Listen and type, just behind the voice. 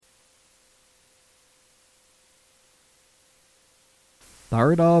The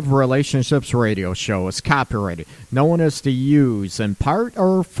Art of Relationships radio show is copyrighted. No one is to use, in part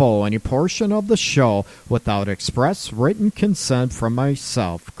or full, any portion of the show without express written consent from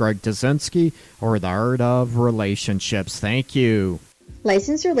myself, Greg Dazinski, or The Art of Relationships. Thank you.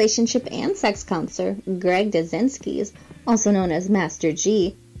 Licensed relationship and sex counselor Greg Dazinski, also known as Master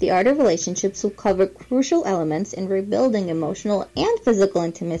G, The Art of Relationships will cover crucial elements in rebuilding emotional and physical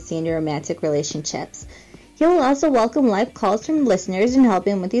intimacy in your romantic relationships. He will also welcome live calls from listeners and help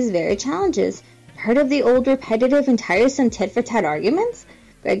him with these very challenges. Heard of the old repetitive and tiresome tit-for-tat arguments?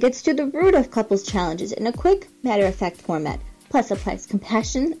 Greg gets to the root of couples' challenges in a quick, matter-of-fact format, plus applies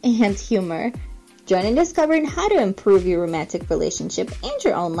compassion and humor. Join in discovering how to improve your romantic relationship and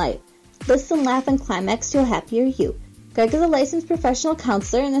your own life. Listen, laugh, and climax to a happier you. Greg is a licensed professional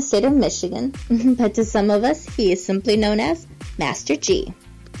counselor in the state of Michigan, but to some of us, he is simply known as Master G.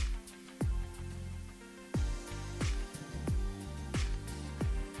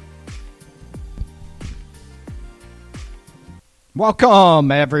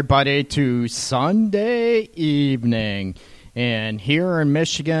 Welcome, everybody, to Sunday evening. And here in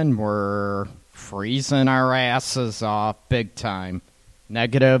Michigan, we're freezing our asses off big time.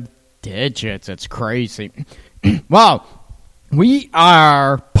 Negative digits. It's crazy. Well, we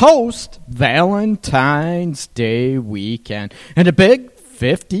are post-Valentine's Day weekend. And a big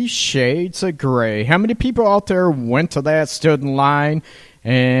 50 Shades of Grey. How many people out there went to that, stood in line?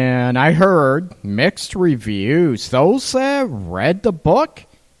 And I heard mixed reviews. Those that read the book,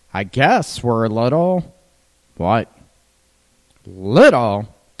 I guess, were a little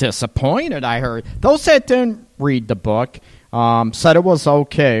disappointed, I heard. Those that didn't read the book said it was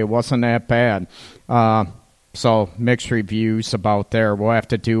okay. It wasn't that bad. So mixed reviews about there. We'll have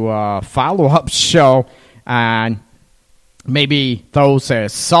to do a follow-up show on maybe those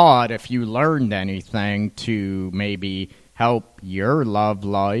that saw it, if you learned anything, to maybe help your love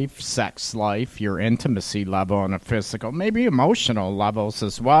life, sex life, your intimacy level and a physical, maybe emotional levels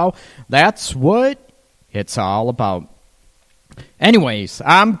as well. That's what it's all about. Anyways,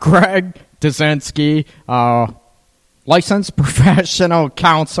 I'm Greg Dazinski, licensed professional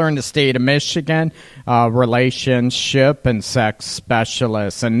counselor in the state of Michigan, relationship and sex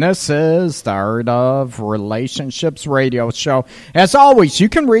specialist. And this is the Art of Relationships radio show. As always, you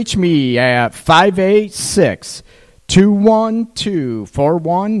can reach me at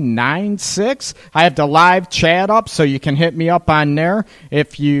 586-212-4196. I have the live chat up, so you can hit me up on there.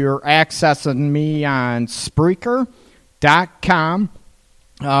 If you're accessing me on Spreaker.com,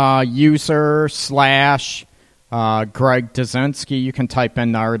 user / Greg Dazinski, you can type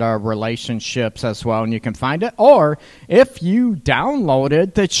in the Art of Relationships as well, and you can find it. Or if you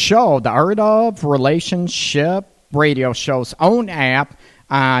downloaded the show, the Art of Relationship radio show's own app,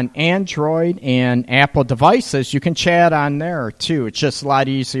 on Android and Apple devices, you can chat on there, too. It's just a lot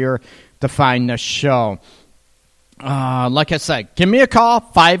easier to find the show. Like I said, give me a call,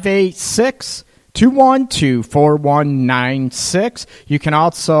 586-212-4196. You can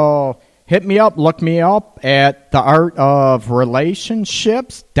also hit me up, look me up at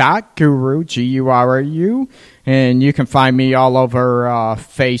theartofrelationships.guru, G-U-R-U, and you can find me all over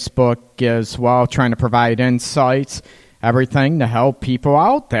Facebook as well, trying to provide insights, everything to help people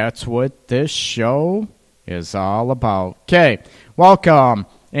out. That's what this show is all about. Okay, welcome.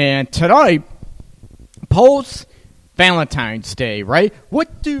 And tonight, post-Valentine's Day, right?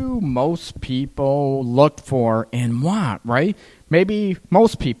 What do most people look for and want, right? Maybe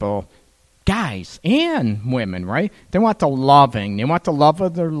most people, guys and women, right? They want the loving. They want the love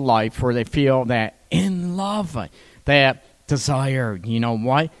of their life, where they feel that in love, that desire. You know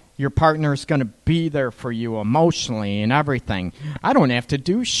what? Your partner's going to be there for you emotionally and everything. I don't have to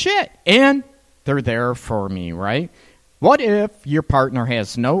do shit, and they're there for me, right? What if your partner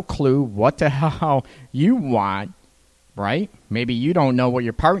has no clue what the hell you want, right? Maybe you don't know what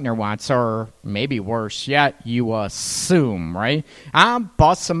your partner wants, or maybe worse yet, you assume, right? I'm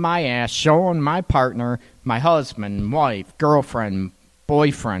busting my ass, showing my partner, my husband, wife, girlfriend,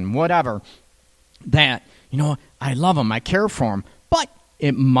 boyfriend, whatever, that, you know, I love him, I care for him, but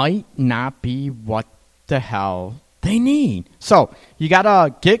it might not be what the hell they need. So you got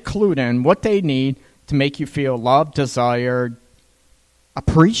to get clued in what they need to make you feel loved, desired,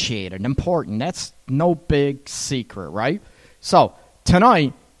 appreciated, important. That's no big secret, right? So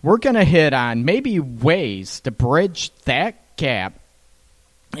tonight, we're going to hit on maybe ways to bridge that gap.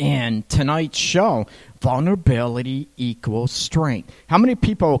 And tonight's show, vulnerability equals strength. How many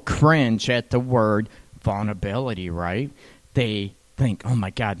people cringe at the word vulnerability, right? They think, oh my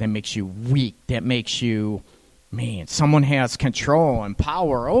God, that makes you weak. That makes you, man, someone has control and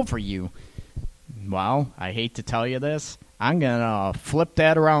power over you. Well, I hate to tell you this. I'm going to flip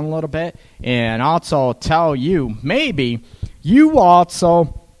that around a little bit and also tell you maybe you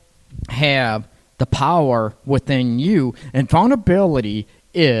also have the power within you. And vulnerability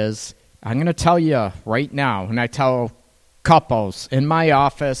is, I'm going to tell you right now, and I tell couples in my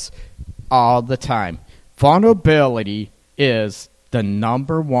office all the time, vulnerability is the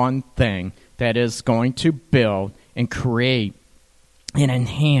number one thing that is going to build and create and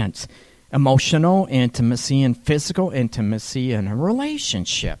enhance emotional intimacy and physical intimacy in a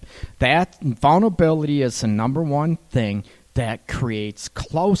relationship. That vulnerability is the number one thing that creates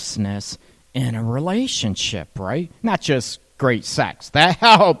closeness in a relationship, right? Not just great sex. That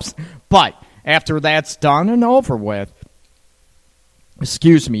helps. But after that's done and over with,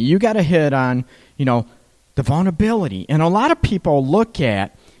 you got to hit on, the vulnerability. And a lot of people look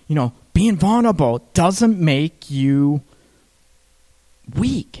at, being vulnerable doesn't make you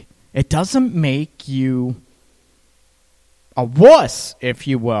weak. It doesn't make you a wuss, if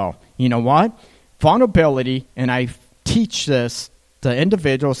you will. You know what? Vulnerability, and I teach this to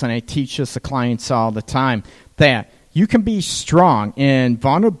individuals and I teach this to clients all the time, that you can be strong, and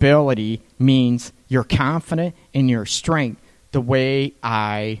vulnerability means you're confident in your strength, the way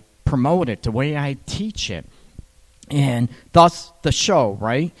I promote it, the way I teach it. And thus the show,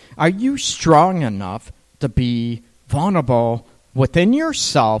 right? Are you strong enough to be vulnerable within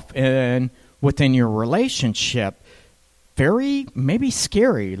yourself and within your relationship? Very, maybe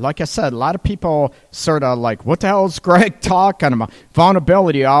scary. Like I said, a lot of people sort of like, what the hell is Greg talking about?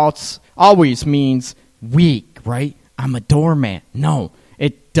 Vulnerability always means weak, right? I'm a doormat. No,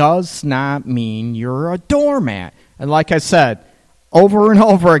 it does not mean you're a doormat. And like I said, over and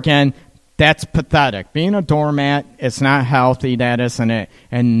over again, that's pathetic. Being a doormat is not healthy. That isn't it.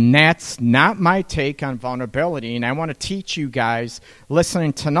 And that's not my take on vulnerability. And I want to teach you guys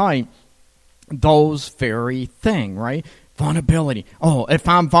listening tonight those very thing, right? Vulnerability. Oh, if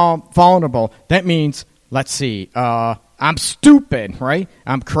I'm vulnerable, that means, let's see, I'm stupid, right?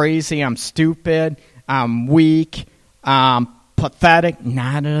 I'm crazy. I'm stupid. I'm weak. I'm pathetic.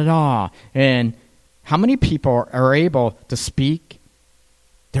 Not at all. And how many people are able to speak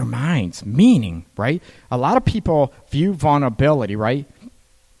their minds, meaning, right? A lot of people view vulnerability, right?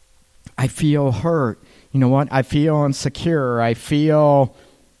 I feel hurt. You know what? I feel insecure. I feel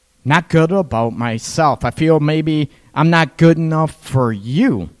not good about myself. I feel maybe I'm not good enough for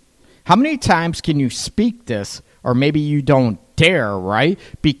you. How many times can you speak this, or maybe you don't dare, right?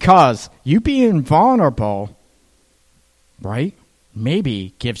 Because you being vulnerable, right,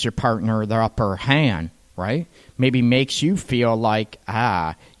 maybe gives your partner the upper hand, right? Maybe makes you feel like,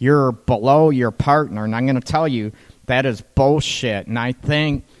 you're below your partner. And I'm going to tell you, that is bullshit. And I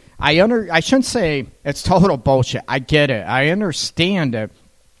think, I shouldn't say it's total bullshit. I get it. I understand it,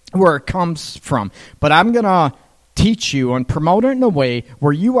 where it comes from. But I'm going to teach you and promote it in a way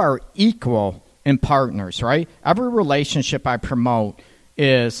where you are equal in partners, right? Every relationship I promote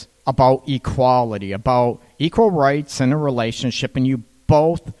is about equality, about equal rights in a relationship, and you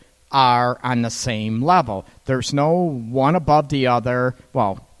both are on the same level. There's no one above the other,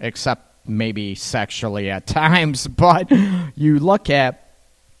 well, except maybe sexually at times, but you look at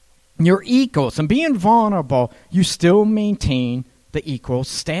your equals, and being vulnerable, you still maintain the equal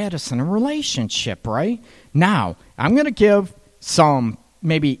status in a relationship, right? Now, I'm going to give some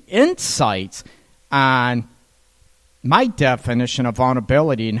maybe insights on my definition of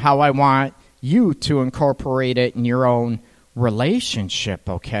vulnerability and how I want you to incorporate it in your own relationship,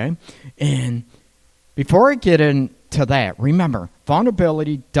 okay? And before I get into that, remember,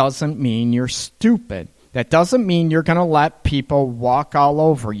 vulnerability doesn't mean you're stupid. That doesn't mean you're going to let people walk all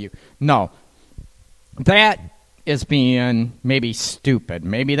over you. No, that is being maybe stupid.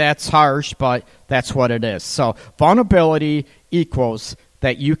 Maybe that's harsh, but that's what it is. So vulnerability equals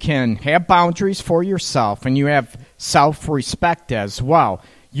that you can have boundaries for yourself and you have self-respect as well.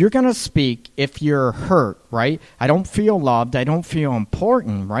 You're going to speak if you're hurt, right? I don't feel loved. I don't feel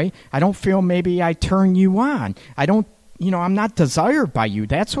important, right? I don't feel maybe I turn you on. I'm not desired by you.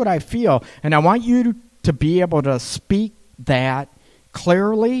 That's what I feel. And I want you to be able to speak that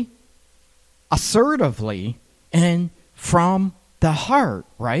clearly, assertively, and from the heart,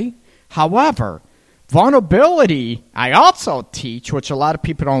 right? However, vulnerability, I also teach, which a lot of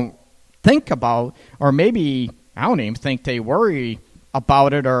people don't think about, or maybe I don't even think they worry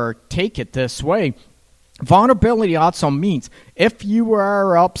about it or take it this way. Vulnerability also means if you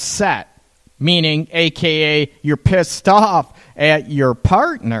are upset, meaning AKA you're pissed off at your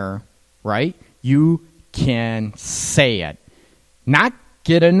partner, right? You can say it. Not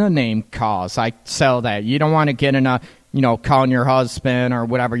get in a name calls. I sell that. You don't want to get in a, calling your husband or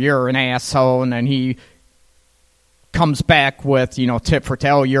whatever, you're an asshole, and then he comes back with, tit for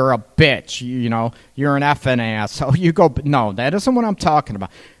tat, you're a bitch, you're an effing ass. So you go, no, that isn't what I'm talking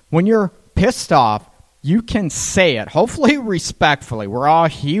about. When you're pissed off, you can say it, hopefully respectfully. We're all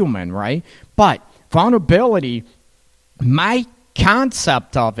human, right? But vulnerability, my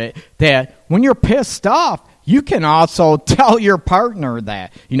concept of it, that when you're pissed off, you can also tell your partner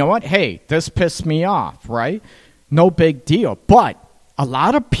that, you know what, hey, this pissed me off, right? No big deal. But a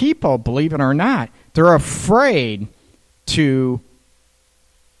lot of people, believe it or not, they're afraid to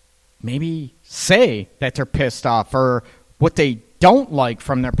maybe say that they're pissed off or what they don't like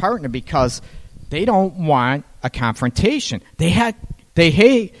from their partner because they don't want a confrontation. They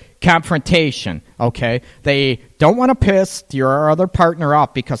hate confrontation, okay? They don't want to piss your other partner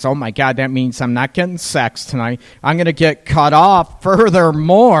off because, oh my God, that means I'm not getting sex tonight. I'm going to get cut off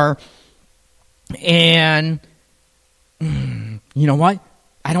furthermore. And you know what?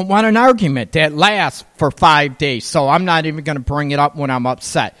 I don't want an argument that lasts for 5 days, so I'm not even going to bring it up when I'm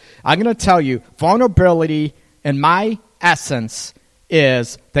upset. I'm going to tell you, vulnerability in my essence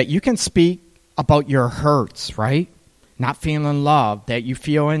is that you can speak about your hurts, right? Not feeling loved, that you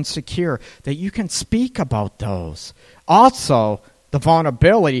feel insecure, that you can speak about those. Also, the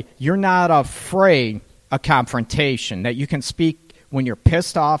vulnerability, you're not afraid of confrontation, that you can speak when you're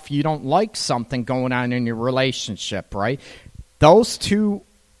pissed off, you don't like something going on in your relationship, right? Those two,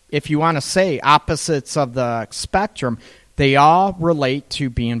 if you want to say opposites of the spectrum, they all relate to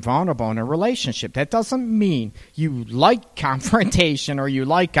being vulnerable in a relationship. That doesn't mean you like confrontation or you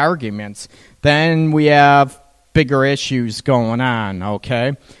like arguments. Then we have bigger issues going on,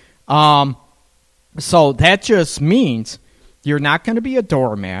 okay? So that just means you're not going to be a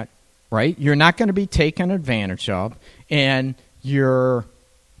doormat, right? You're not going to be taken advantage of, and you're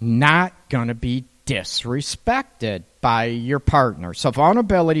not going to be disrespected by your partner. So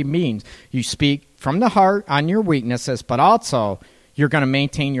vulnerability means you speak from the heart on your weaknesses, but also you're going to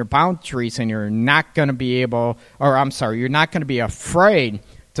maintain your boundaries, and you're not going to be you're not going to be afraid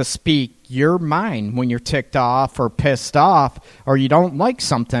to speak your mind when you're ticked off or pissed off or you don't like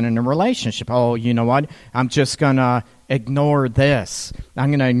something in a relationship. Oh, you know what? I'm just going to ignore this.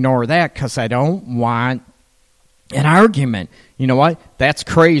 I'm going to ignore that because I don't want an argument. You know what? That's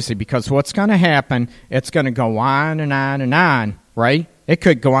crazy because what's going to happen, it's going to go on and on and on, right? It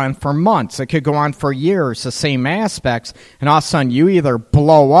could go on for months. It could go on for years, the same aspects, and all of a sudden you either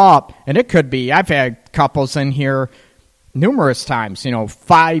blow up, and it could be, I've had couples in here numerous times,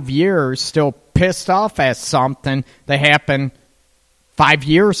 5 years still pissed off at something that happened 5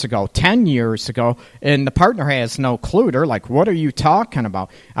 years ago, 10 years ago, and the partner has no clue. They're like, what are you talking about?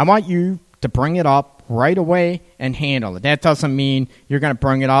 I want you to bring it up right away and handle it. That doesn't mean you're going to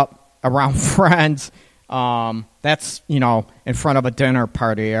bring it up around friends. That's, in front of a dinner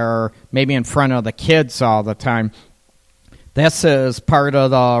party or maybe in front of the kids all the time. This is part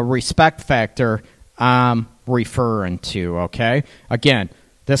of the respect factor I'm referring to, okay? Again,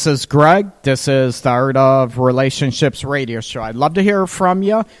 this is Greg. This is the Art of Relationships radio show. I'd love to hear from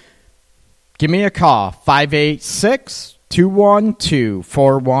you. Give me a call,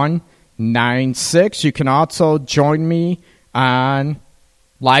 586-212-4196. You can also join me on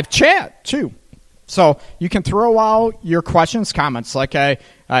live chat, too. So you can throw out your questions, comments. Like I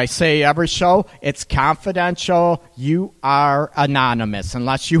say every show, it's confidential. You are anonymous.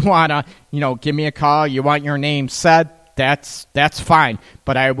 Unless you want to, give me a call, you want your name said, that's fine.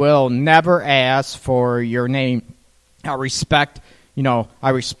 But I will never ask for your name. I respect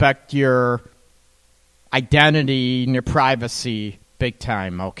your identity and your privacy big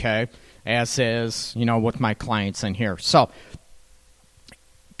time, okay? As is, with my clients in here. So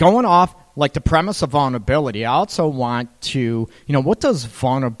going off, like the premise of vulnerability, I also want to, what does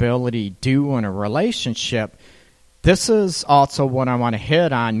vulnerability do in a relationship? This is also what I want to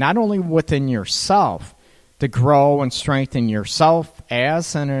hit on, not only within yourself, to grow and strengthen yourself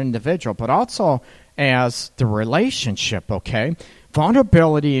as an individual, but also as the relationship, okay?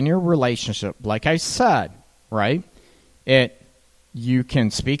 Vulnerability in your relationship, like I said, right? You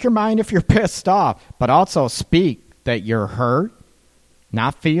can speak your mind if you're pissed off, but also speak that you're hurt,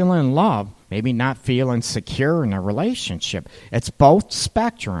 not feeling love, maybe not feeling secure in a relationship. It's both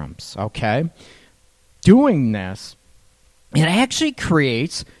spectrums, okay? Doing this, it actually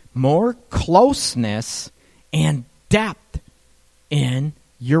creates more closeness and depth in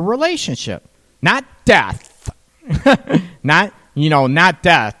your relationship. Not death. not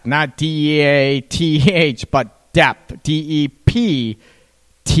death, not D-E-A-T-H, but depth, D-E-P-T-H.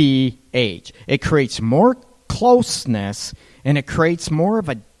 It creates more closeness, and it creates more of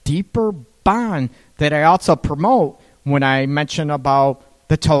a deeper bond that I also promote when I mention about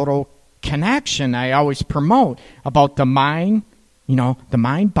the total connection I always promote about the mind, the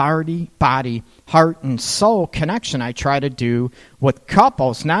mind, body, heart, and soul connection I try to do with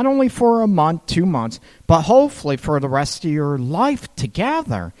couples, not only for a month, 2 months, but hopefully for the rest of your life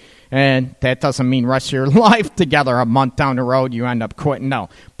together. And that doesn't mean rest of your life together a month down the road you end up quitting. No.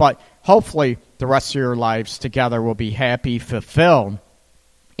 But hopefully the rest of your lives together will be happy, fulfilled,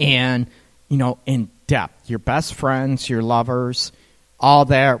 and, in depth. Your best friends, your lovers, all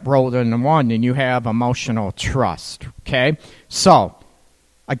that rolled into one, and you have emotional trust, okay? So,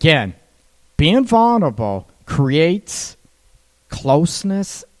 again, being vulnerable creates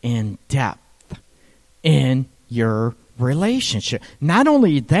closeness and depth in your relationship. Not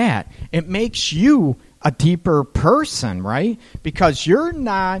only that, it makes you a deeper person, right? Because you're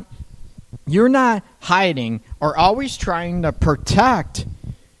not hiding or always trying to protect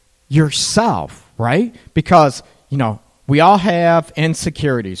yourself, right? Because, we all have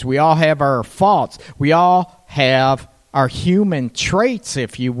insecurities. We all have our faults. We all have our human traits,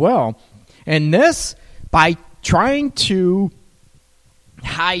 if you will. And this, by trying to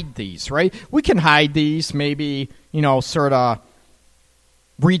hide these, right? We can hide these, maybe, sort of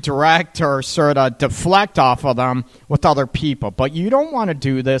redirect or sort of deflect off of them with other people. But you don't want to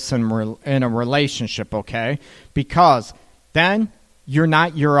do this in a relationship, okay? Because then you're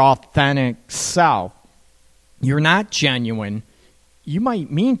not your authentic self. You're not genuine. You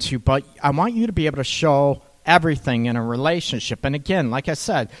might mean to, but I want you to be able to show everything in a relationship. And again, like I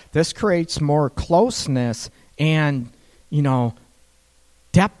said, this creates more closeness and,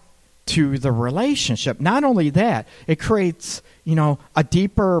 depth to the relationship. Not only that, it creates, a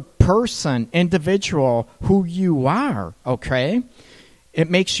deeper person, individual who you are, okay? It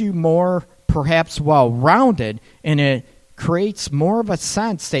makes you more, perhaps, well-rounded, and it creates more of a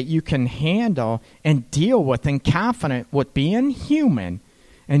sense that you can handle and deal with and confident with being human.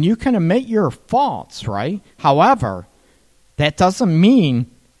 And you can admit your faults, right? However, that doesn't mean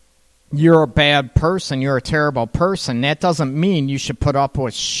you're a bad person, you're a terrible person. That doesn't mean you should put up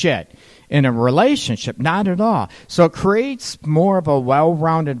with shit in a relationship. Not at all. So it creates more of a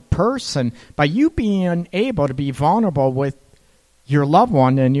well-rounded person by you being able to be vulnerable with your loved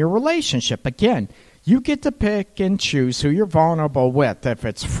one in your relationship. Again, you get to pick and choose who you're vulnerable with. If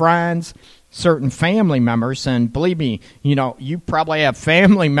it's friends, certain family members, and believe me, you probably have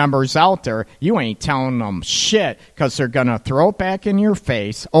family members out there, you ain't telling them shit because they're going to throw it back in your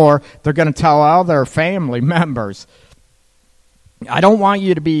face, or they're going to tell other family members. I don't want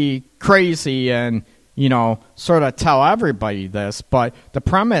you to be crazy and, sort of tell everybody this, but the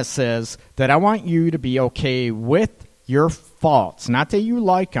premise is that I want you to be okay with your faults. Not that you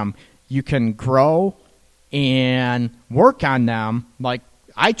like them. You can grow and work on them like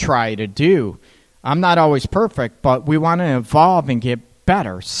I try to do. I'm not always perfect, but we want to evolve and get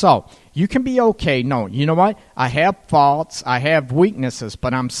better. So you can be okay. No, you know what? I have faults. I have weaknesses,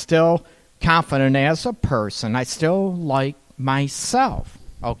 but I'm still confident as a person. I still like myself,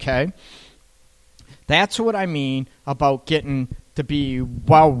 okay? That's what I mean about getting to be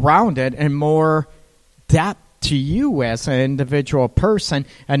well-rounded and more depth to you as an individual person,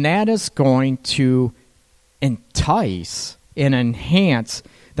 and that is going to entice and enhance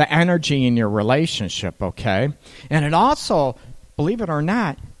the energy in your relationship, okay? And it also, believe it or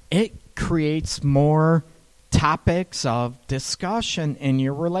not, it creates more topics of discussion in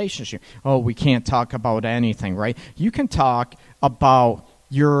your relationship. Oh, we can't talk about anything, right? You can talk about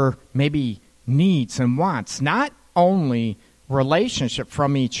your maybe needs and wants, not only relationship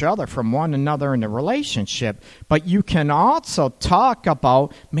from each other, from one another in the relationship, but you can also talk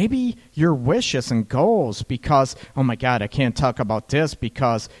about maybe your wishes and goals because, oh my God, I can't talk about this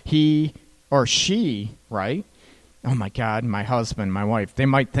because he or she, right? Oh my God, my husband, my wife, they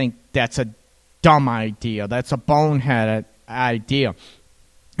might think that's a dumb idea. That's a boneheaded idea.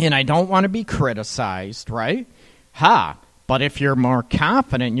 And I don't want to be criticized, right? But if you're more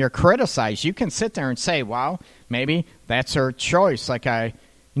confident and you're criticized, you can sit there and say, well, maybe that's her choice, like I,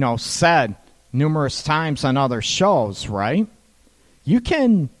 said numerous times on other shows, right? You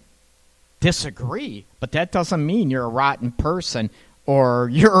can disagree, but that doesn't mean you're a rotten person or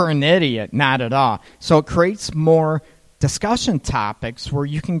you're an idiot, not at all. So it creates more discussion topics where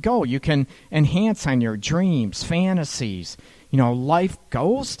you can go. You can enhance on your dreams, fantasies, life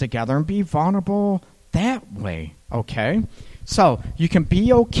goals together and be vulnerable that way, okay? So you can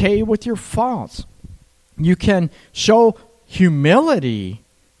be okay with your faults. You can show humility,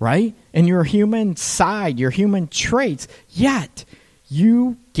 right? In your human side, your human traits, yet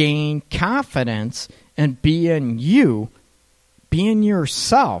you gain confidence in being you, being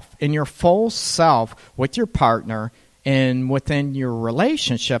yourself, in your full self with your partner and within your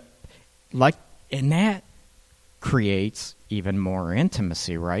relationship And that creates even more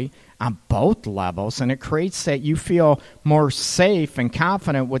intimacy, right? On both levels, and it creates that you feel more safe and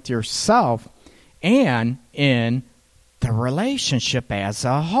confident with yourself and in the relationship as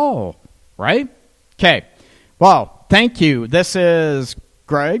a whole, right? Okay. Well, thank you. This is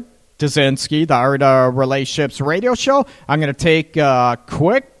Greg Dazinski, the Art of Relationships radio show. I'm going to take a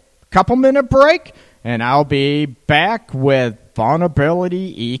quick couple-minute break, and I'll be back with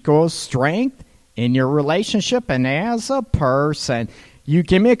vulnerability equals strength in your relationship and as a person. You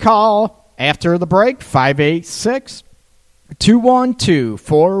give me a call after the break,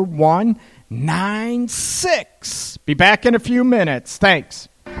 586-212-4196. Be back in a few minutes. Thanks.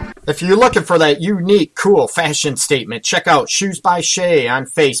 If you're looking for that unique, cool fashion statement, check out Shoes by Shay on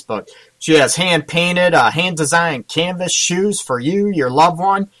Facebook. She has hand-painted, hand-designed canvas shoes for you, your loved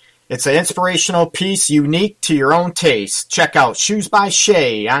one. It's an inspirational piece unique to your own taste. Check out Shoes by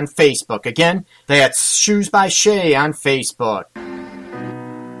Shay on Facebook. Again, that's Shoes by Shay on Facebook.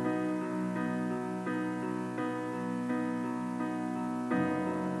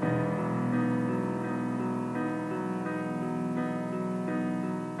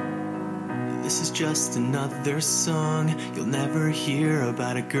 This is just another song you'll never hear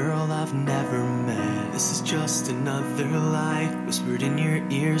about a girl I've never met. This is just another lie whispered in your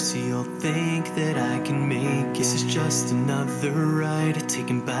ear so you'll think that I can make it. This is just another ride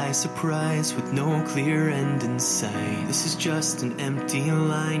taken by surprise with no clear end in sight. This is just an empty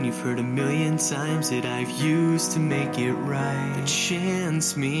line you've heard a million times that I've used to make it right. A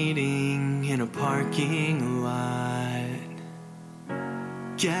chance meeting in a parking lot,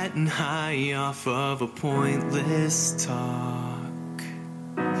 getting high off of a pointless talk.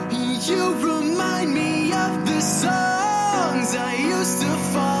 You remind me of the songs I used to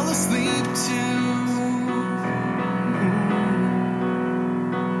fall asleep to.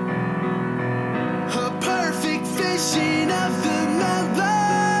 A perfect vision of the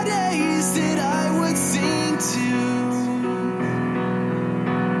melodies that I would sing to.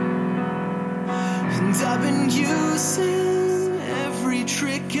 And I've been using every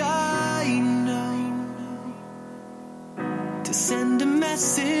trick I know to send a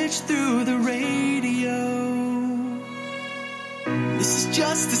message through the radio. This is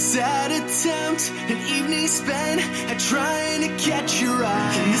just a sad attempt, an evening spent at trying to catch your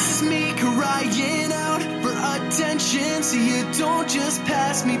eye. And this is me crying out for attention so you don't just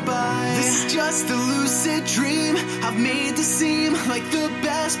pass me by. This is just a lucid dream I've made to seem like the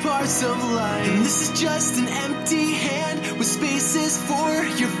best parts of life. And this is just an empty hand with spaces for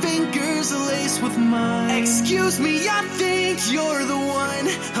your fingers laced with mine. Excuse me, I think you're the one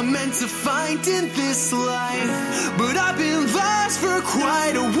I'm meant to find in this life, but I've been lost for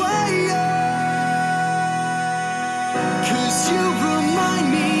quite a while. 'Cause you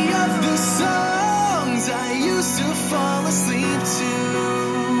remind me of the songs I used to fall asleep to.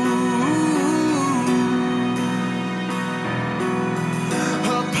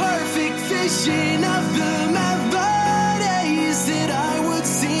 A perfect vision of the melodies that I would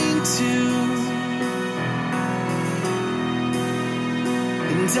sing to.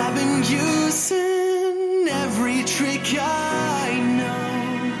 And I've been using every trick I know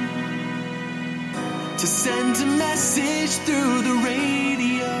to send a message through the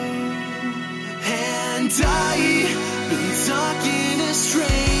radio. And I've been talking to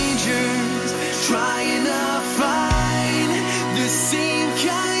strangers, trying to find the same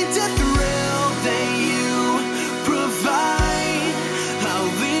kind of thrill that you provide.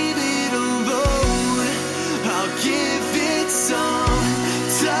 I'll leave it alone, I'll give it some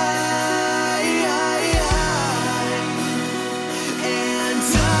time. And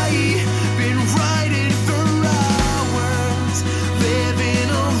I've been writing for hours, living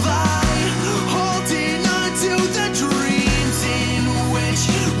a lie, holding on to the dreams in which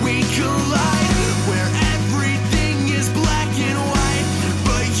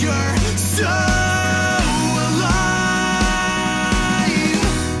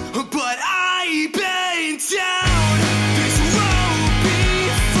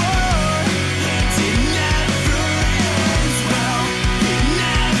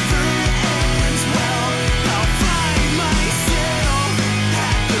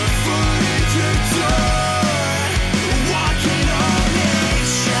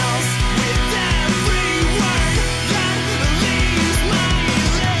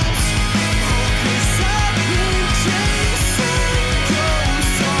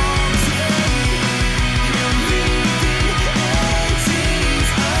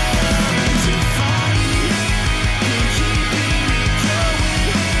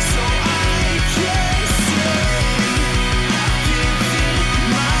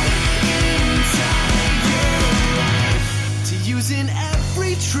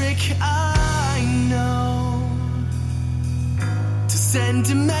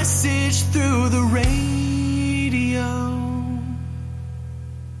message through the radio.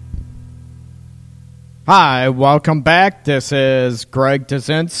 Hi, welcome back. This is Greg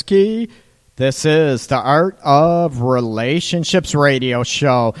Dazinski. This is the Art of Relationships radio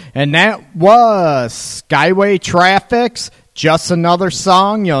show. And that was Skyway Traffic's Just Another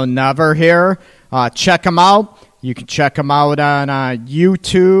Song You'll Never Hear. Check them out. You can check them out on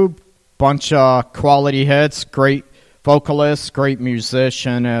YouTube. Bunch of quality hits. Great vocalist, great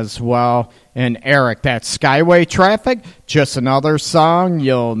musician as well. And Eric, that's Skyway Traffic, Just Another Song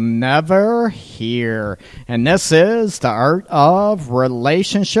You'll Never Hear. And this is the Art of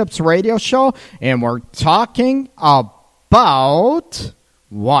Relationships radio show, and we're talking about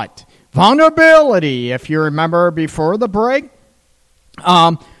what? Vulnerability. If you remember before the break,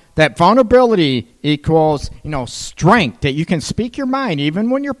 that vulnerability equals, strength, that you can speak your mind even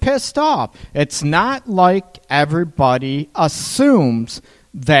when you're pissed off. It's not like everybody assumes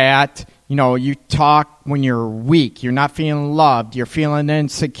that, you talk when you're weak, you're not feeling loved, you're feeling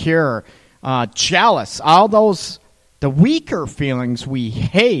insecure, jealous, all those, the weaker feelings we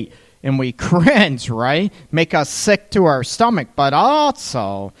hate and we cringe, right? Make us sick to our stomach, but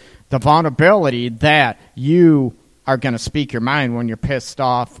also the vulnerability that you are going to speak your mind when you're pissed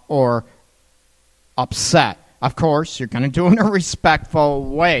off or upset. Of course, you're going to do it in a respectful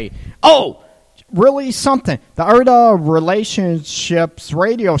way. Oh, really something. The Art of Relationships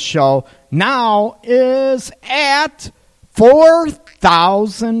radio show now is at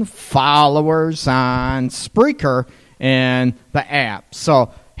 4,000 followers on Spreaker and the app.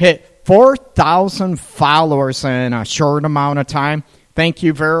 So hit 4,000 followers in a short amount of time. Thank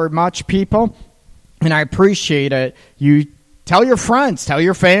you very much, people. And I appreciate it. You tell your friends, tell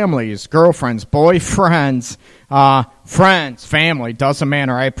your families, girlfriends, boyfriends, friends, family, doesn't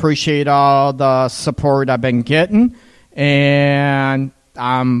matter. I appreciate all the support I've been getting, and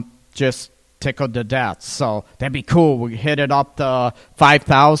I'm just tickled to death. So that'd be cool. We hit it up to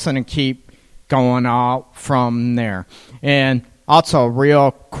 5,000 and keep going out from there. And also,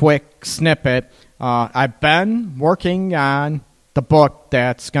 real quick snippet, I've been working on the book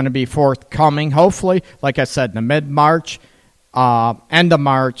that's going to be forthcoming, hopefully, like I said, in the mid-March, end of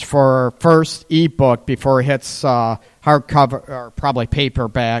March for first ebook before it hits hardcover or probably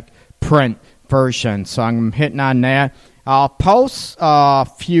paperback print version. So I'm hitting on that. I'll post a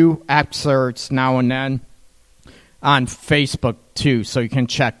few excerpts now and then on Facebook too, so you can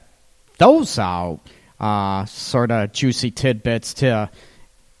check those out. Sort of juicy tidbits to,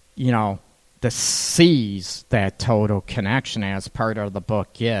 the C's that Total Connection as part of the book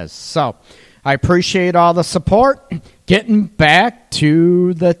is. So I appreciate all the support. Getting back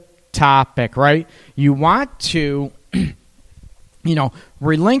to the topic, right? You want to,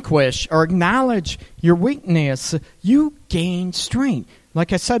 relinquish or acknowledge your weakness. You gain strength.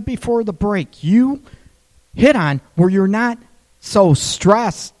 Like I said before the break, you hit on where you're not so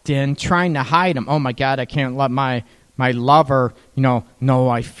stressed in trying to hide them. Oh, my God, I can't let my lover, know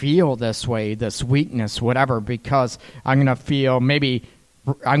I feel this way, this weakness, whatever, because I'm going to feel maybe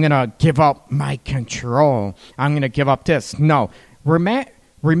I'm going to give up my control. I'm going to give up this. No.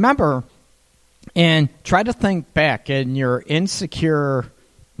 Remember and try to think back in your insecure,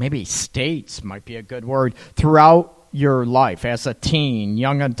 maybe states might be a good word, throughout your life as a teen,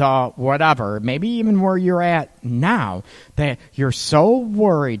 young adult, whatever, maybe even where you're at now, that you're so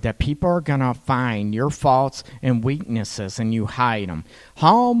worried that people are going to find your faults and weaknesses and you hide them.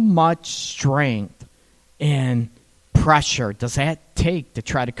 How much strength and pressure does that take to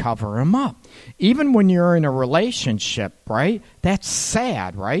try to cover them up? Even when you're in a relationship, right? That's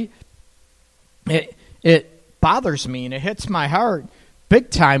sad, right? It bothers me and it hits my heart big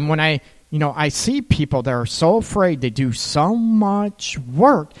time when I see people that are so afraid to do so much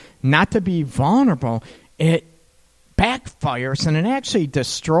work not to be vulnerable. It backfires and it actually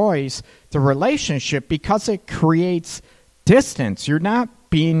destroys the relationship because it creates distance. You're not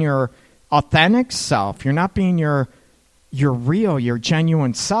being your authentic self. You're not being your real, your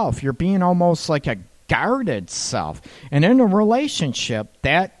genuine self. You're being almost like a guarded self. And in a relationship,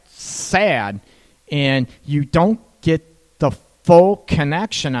 that's sad, and you don't get the full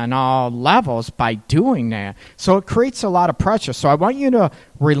connection on all levels by doing that. So it creates a lot of pressure. So I want you to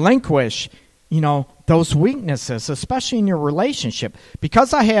relinquish, those weaknesses, especially in your relationship.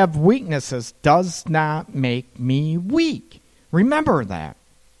 Because I have weaknesses does not make me weak. Remember that.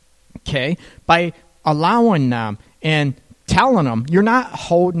 Okay? By allowing them and telling them, you're not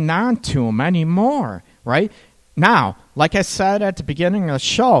holding on to them anymore, right? Now, like I said at the beginning of the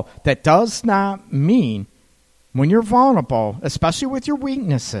show, that does not mean when you're vulnerable, especially with your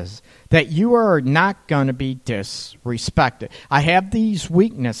weaknesses, that you are not going to be disrespected. I have these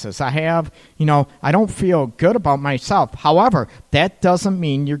weaknesses. I don't feel good about myself. However, that doesn't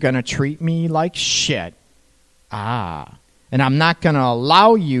mean you're going to treat me like shit. And I'm not going to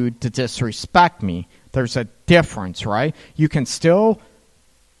allow you to disrespect me. There's a difference, right? You can still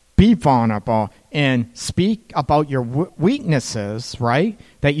be vulnerable and speak about your weaknesses, right?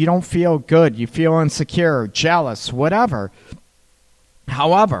 That you don't feel good, you feel insecure, jealous, whatever.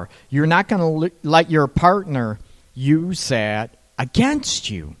 However, you're not going to let your partner use that against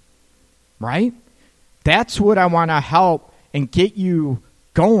you, right? That's what I want to help and get you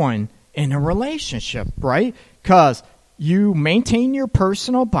going in a relationship, right? Because you maintain your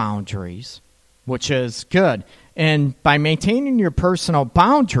personal boundaries, which is good. And by maintaining your personal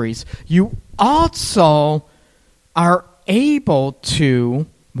boundaries, you also are able to,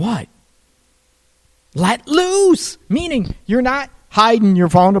 what? Let loose. Meaning you're not hiding your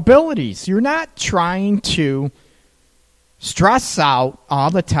vulnerabilities. You're not trying to stress out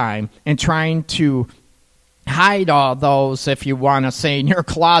all the time and trying to hide all those, if you want to say, in your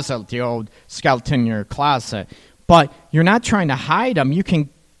closet, the old skeleton in your closet. But you're not trying to hide them. You can,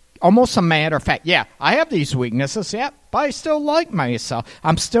 almost a matter of fact, yeah, I have these weaknesses, yeah, but I still like myself.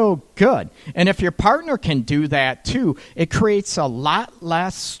 I'm still good. And if your partner can do that too, it creates a lot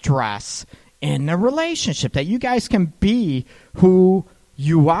less stress in the relationship, that you guys can be who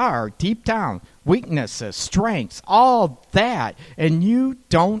you are deep down. Weaknesses, strengths, all that. And you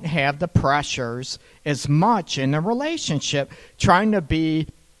don't have the pressures as much in the relationship, trying to be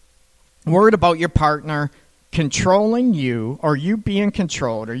worried about your partner controlling you, or you being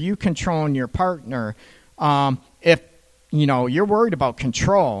controlled, or you controlling your partner. If you're worried about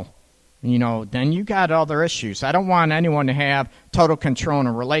control, then you got other issues. I don't want anyone to have total control in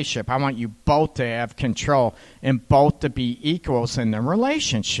a relationship. I want you both to have control and both to be equals in the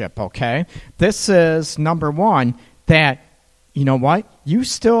relationship, okay? This is number one, that, you know what? You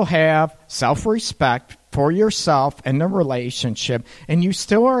still have self-respect for yourself and the relationship, and you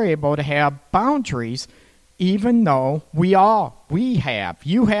still are able to have boundaries, even though you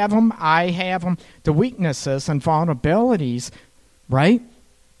have them, I have them, the weaknesses and vulnerabilities, right?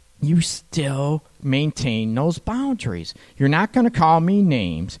 You still maintain those boundaries. You're not going to call me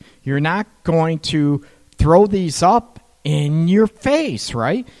names. You're not going to throw these up in your face,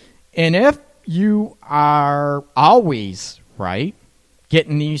 right? And if you are always, right,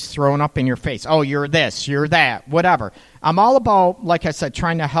 getting these thrown up in your face, oh, you're this, you're that, whatever. I'm all about, like I said,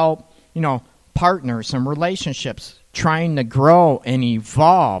 trying to help, partners and relationships, trying to grow and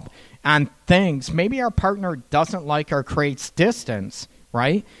evolve on things. Maybe our partner doesn't like or creates distance,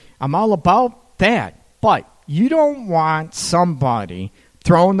 right? I'm all about that. But you don't want somebody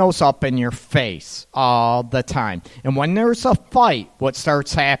throwing those up in your face all the time. And when there's a fight, what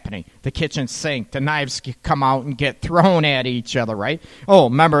starts happening? The kitchen sink, the knives come out and get thrown at each other, right? Oh,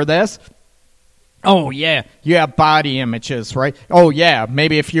 remember this? Oh, yeah, you have body images, right? Oh, yeah,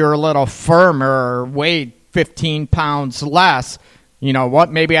 maybe if you're a little firmer or weighed 15 pounds less, you know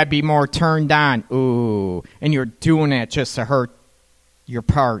what? Maybe I'd be more turned on. Ooh, and you're doing it just to hurt your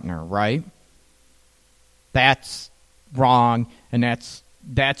partner, right? That's wrong, and that's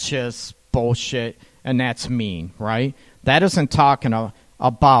just bullshit, and that's mean, right? That isn't talking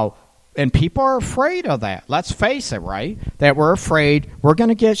about, and people are afraid of that. Let's face it, right? That we're afraid we're going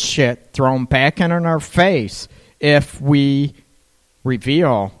to get shit thrown back in our face if we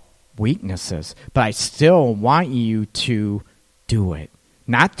reveal weaknesses. But I still want you to do it.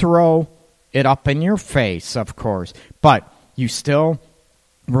 Not throw it up in your face, of course, but you still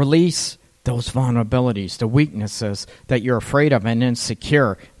release those vulnerabilities, the weaknesses that you're afraid of and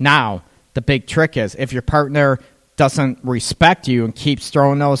insecure. Now, the big trick is, if your partner doesn't respect you and keeps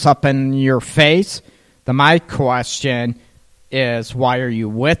throwing those up in your face, then my question is, why are you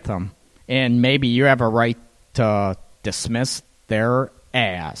with them? And maybe you have a right to dismiss their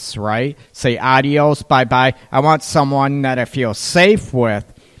ass, right? Say adios, bye-bye. I want someone that I feel safe with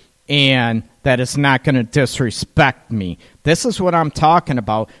and that is not going to disrespect me. This is what I'm talking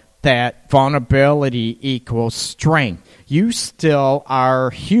about, that vulnerability equals strength. You still are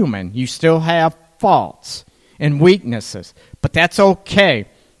human. You still have faults and weaknesses, but that's okay.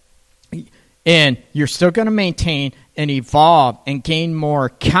 And you're still going to maintain and evolve and gain more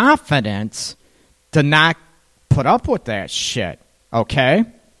confidence to not put up with that shit, okay?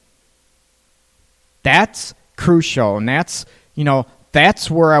 That's crucial, and that's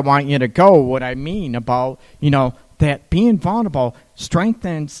where I want you to go. What I mean about, that being vulnerable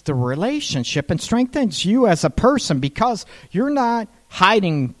strengthens the relationship and strengthens you as a person, because you're not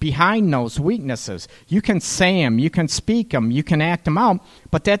hiding behind those weaknesses. You can say them, you can speak them, you can act them out,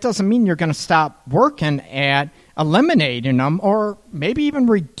 but that doesn't mean you're going to stop working at eliminating them or maybe even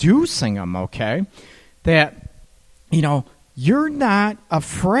reducing them, okay? That, you're not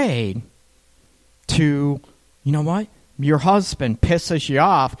afraid to, your husband pisses you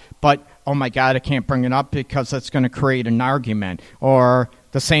off, but, oh my God, I can't bring it up because it's going to create an argument. Or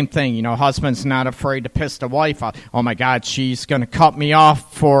the same thing, husband's not afraid to piss the wife off. Oh my God, she's going to cut me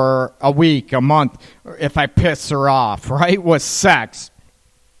off for a week, a month, if I piss her off, right, with sex.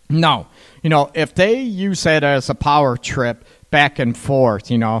 No. If they use that as a power trip back and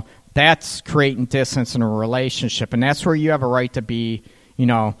forth, that's creating distance in a relationship. And that's where you have a right to be,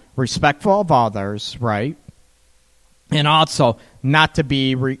 respectful of others, right? And also not to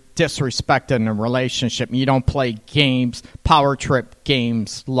be disrespected in a relationship. You don't play games, power trip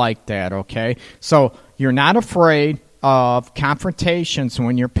games like that, okay? So you're not afraid of confrontations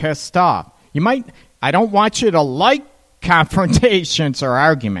when you're pissed off. I don't want you to like confrontations or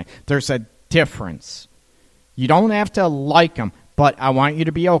argument. There's a difference. You don't have to like them, but I want you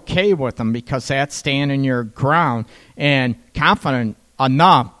to be okay with them because that's standing your ground and confident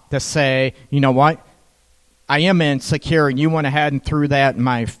enough to say, you know what? I am insecure, and you went ahead and threw that in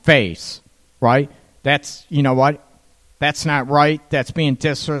my face, right? That's, that's not right. That's being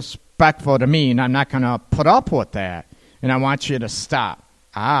disrespectful to me, and I'm not going to put up with that, and I want you to stop.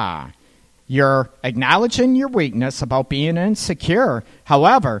 You're acknowledging your weakness about being insecure.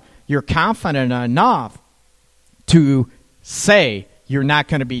 However, you're confident enough to say you're not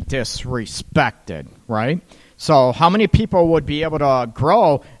going to be disrespected, right? So how many people would be able to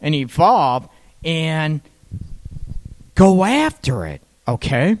grow and evolve and go after it,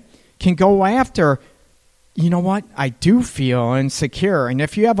 okay? Can go after, I do feel insecure. And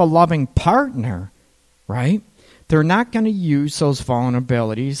if you have a loving partner, right, they're not going to use those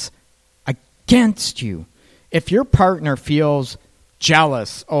vulnerabilities against you. If your partner feels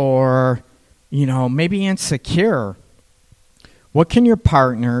jealous or, maybe insecure, what can your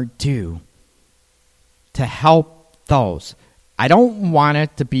partner do to help those? I don't want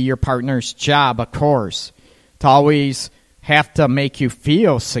it to be your partner's job, of course, to always have to make you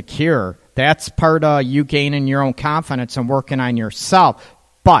feel secure. That's part of you gaining your own confidence and working on yourself.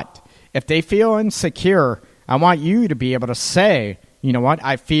 But if they feel insecure, I want you to be able to say, you know what,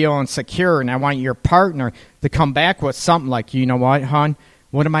 I feel insecure, and I want your partner to come back with something like, you know what, hon,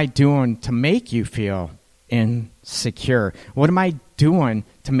 what am I doing to make you feel insecure? What am I doing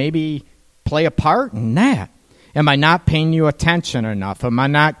to maybe play a part in that? Am I not paying you attention enough? Am I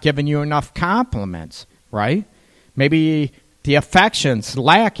not giving you enough compliments, right? Maybe the affection's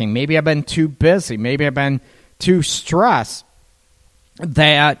lacking. Maybe I've been too busy. Maybe I've been too stressed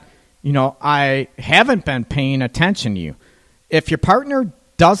that, I haven't been paying attention to you. If your partner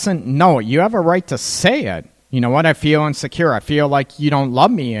doesn't know it, you have a right to say it. You know what? I feel insecure. I feel like you don't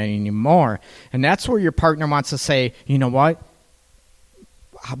love me anymore. And that's where your partner wants to say, you know what?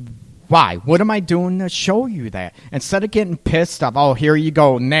 Why? What am I doing to show you that? Instead of getting pissed off, oh, here you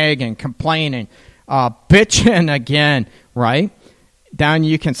go, nagging, complaining, bitching again, right? Then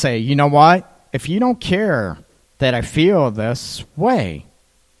you can say, you know what? If you don't care that I feel this way,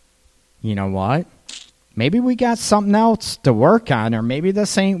 you know what? Maybe we got something else to work on, or maybe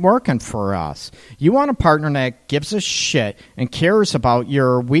this ain't working for us. You want a partner that gives a shit and cares about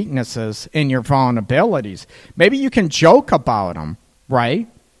your weaknesses and your vulnerabilities. Maybe you can joke about them, right?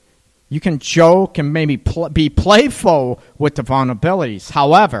 You can joke and maybe be playful with the vulnerabilities.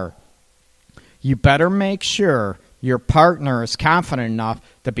 However, you better make sure your partner is confident enough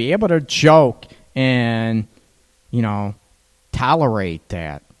to be able to joke and, tolerate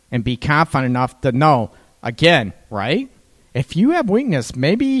that and be confident enough to know, again, right? If you have weakness,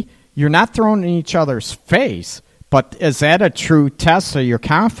 maybe you're not throwing in each other's face, but is that a true test of your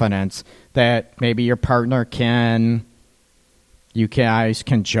confidence that maybe your partner you guys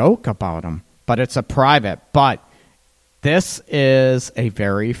can joke about them, but it's a private. But this is a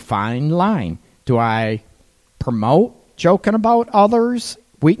very fine line. Do I promote joking about others'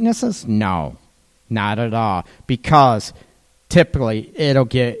 weaknesses? No, not at all, because typically it'll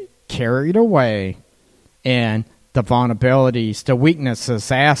get carried away and the vulnerabilities, the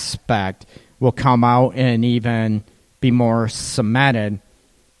weaknesses aspect will come out and even be more cemented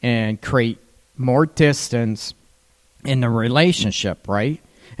and create more distance in the relationship, right?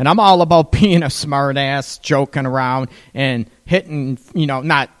 And I'm all about being a smart ass, joking around and hitting,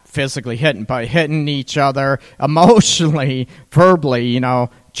 not physically hitting, but hitting each other emotionally, verbally,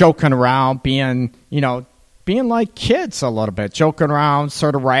 joking around, being like kids a little bit, joking around,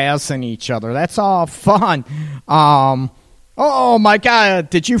 sort of razzing each other. That's all fun. Of oh my God,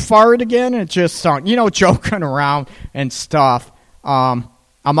 did you fart again? And just, joking around and stuff. I'm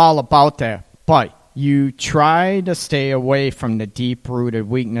all about that. But you try to stay away from the deep-rooted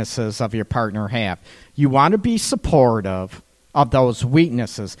weaknesses of your partner have. You want to be supportive of those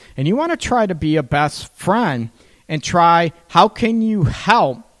weaknesses. And you want to try to be a best friend and try, how can you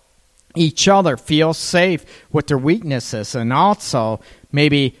help each other feel safe with their weaknesses, and also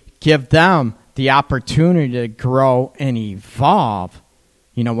maybe give them the opportunity to grow and evolve.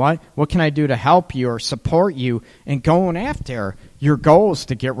 You know what? What can I do to help you or support you in going after your goals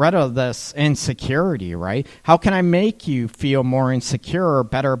to get rid of this insecurity, right? How can I make you feel more insecure or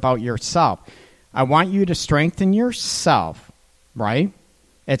better about yourself? I want you to strengthen yourself, right?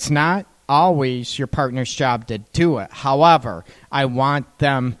 It's not always your partner's job to do it. However, I want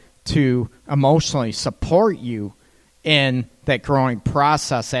them to emotionally support you in that growing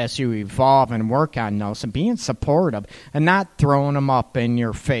process as you evolve and work on those, and being supportive and not throwing them up in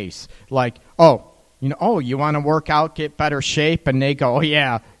your face like, you want to work out, get better shape, and they go,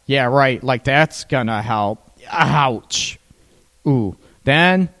 yeah, right, like that's gonna help. Ouch. Ooh.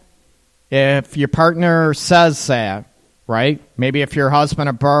 Then if your partner says that, right, maybe if your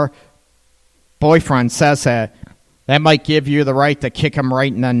husband or boyfriend says that, that might give you the right to kick him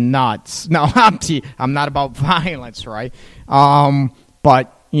right in the nuts. No, I'm not about violence, right?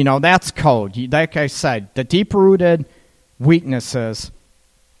 But, that's code. Like I said, the deep-rooted weaknesses,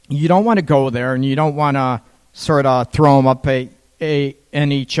 you don't want to go there, and you don't want to sort of throw them up in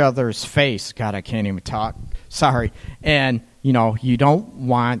each other's face. God, I can't even talk. Sorry. And, you don't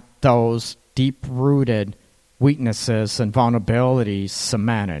want those deep-rooted weaknesses and vulnerabilities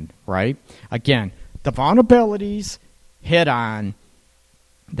cemented, right? Again, the vulnerabilities hit on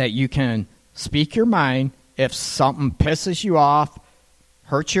that you can speak your mind if something pisses you off,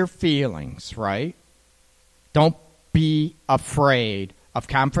 hurts your feelings, right? Don't be afraid of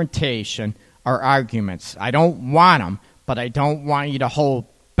confrontation or arguments. I don't want them, but I don't want you to hold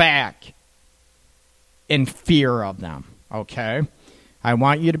back in fear of them, okay? I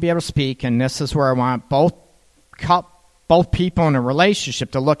want you to be able to speak, and this is where I want both people in a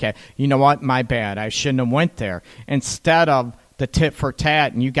relationship to look at, you know what, my bad, I shouldn't have went there. Instead of the tit for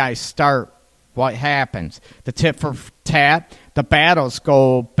tat and you guys start, what happens? The tit for tat, the battles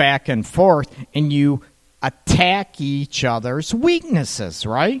go back and forth, and you attack each other's weaknesses,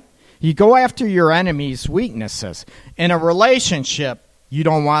 right? You go after your enemy's weaknesses. In a relationship, you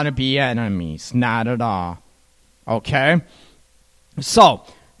don't want to be enemies, not at all, okay? So,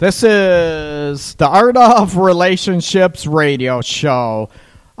 this is the Art of Relationships radio show.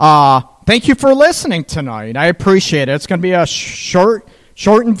 Thank you for listening tonight. I appreciate it. It's going to be a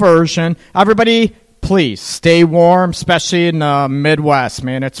shortened version. Everybody, please stay warm, especially in the Midwest,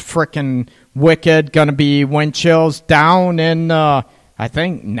 man. It's freaking wicked. Going to be wind chills down in, I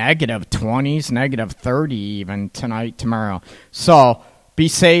think, negative 20s, negative 30 even tonight, tomorrow. So, be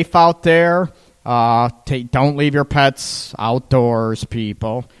safe out there. Don't leave your pets outdoors,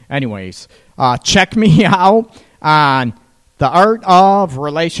 people. Anyways, check me out on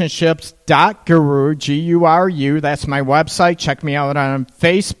theartofrelationships.guru, Guru. That's my website. Check me out on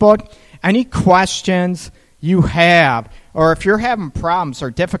Facebook. Any questions you have, or if you're having problems or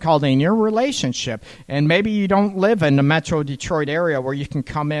difficulty in your relationship, and maybe you don't live in the Metro Detroit area where you can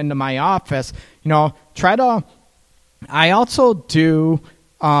come into my office, I also do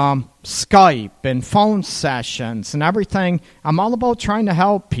Skype and phone sessions and everything. I'm all about trying to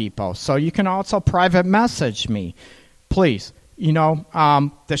help people. So you can also private message me. Please,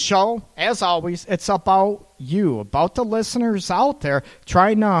 the show, as always, it's about you, about the listeners out there,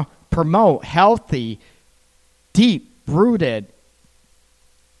 trying to promote healthy, deep-rooted,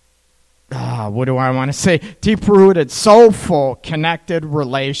 deep-rooted, soulful, connected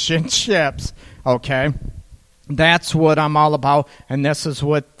relationships, okay? That's what I'm all about, and this is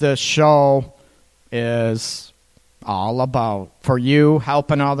what the show is all about, for you,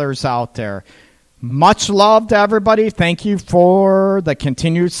 helping others out there. Much love to everybody. Thank you for the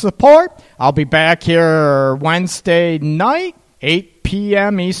continued support. I'll be back here Wednesday night, 8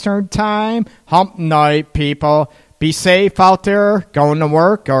 p.m. Eastern Time, hump night, people. Be safe out there going to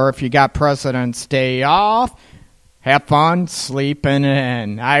work, or if you got President's Day off, have fun sleeping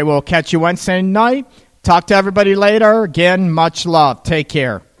in. I will catch you Wednesday night. Talk to everybody later. Again, much love. Take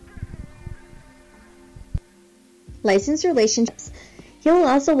care. Licensed Relationships. He will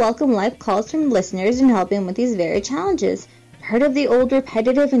also welcome live calls from listeners and help him with these very challenges. Heard of the old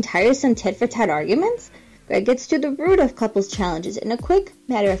repetitive and tiresome tit-for-tat arguments? Greg gets to the root of couples' challenges in a quick,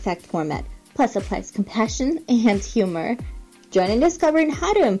 matter-of-fact format, plus applies compassion and humor. Join in discovering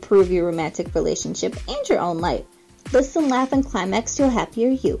how to improve your romantic relationship and your own life. Listen, laugh, and climax to a happier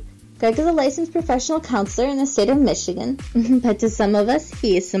you. Greg is a licensed professional counselor in the state of Michigan, but to some of us,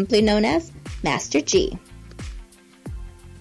 he is simply known as Master G.